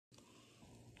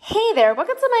Hey there,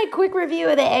 welcome to my quick review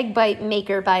of the Egg Bite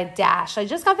Maker by Dash. I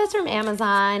just got this from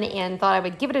Amazon and thought I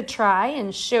would give it a try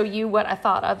and show you what I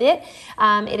thought of it.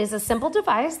 It is a simple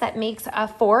device that makes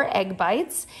 4 egg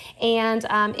bites, and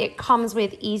it comes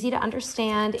with easy to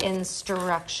understand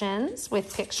instructions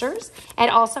with pictures. It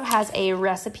also has a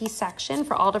recipe section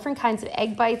for all different kinds of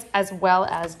egg bites as well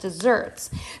as desserts.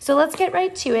 So let's get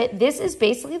right to it. This is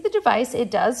basically the device.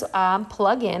 It does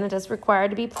plug in. It does require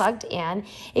to be plugged in.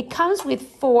 It comes with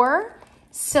 4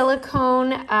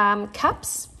 silicone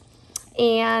cups,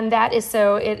 and that is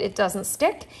so it doesn't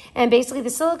stick. And basically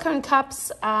the silicone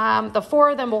cups, the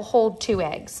 4 of them will hold 2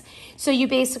 eggs. So you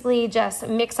basically just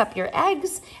mix up your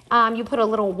eggs. You put a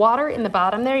little water in the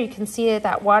bottom there. You can see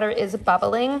that water is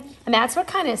bubbling, and that's what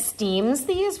kind of steams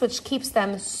these, which keeps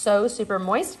them so super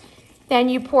moist. Then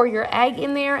you pour your egg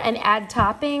in there and add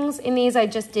toppings. In these I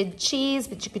just did cheese,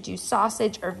 but you could do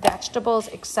sausage or vegetables,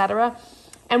 etc.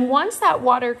 And once that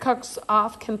water cooks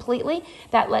off completely,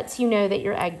 that lets you know that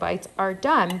your egg bites are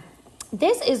done.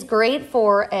 This is great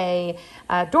for a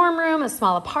dorm room, a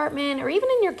small apartment, or even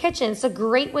in your kitchen. It's a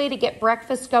great way to get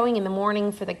breakfast going in the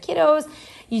morning for the kiddos.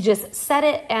 You just set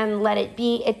it and let it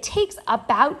be. It takes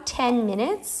about 10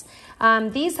 minutes.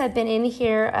 These have been in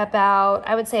here about,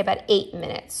 I would say about 8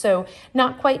 minutes. So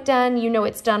not quite done. You know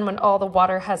it's done when all the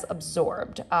water has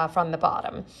absorbed from the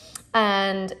bottom.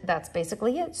 And that's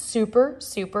basically it. Super,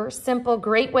 super simple.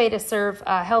 Great way to serve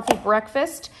a healthy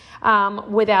breakfast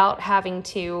without having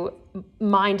to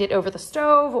mind it over the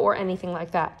stove or anything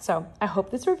like that. So I hope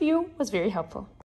this review was very helpful.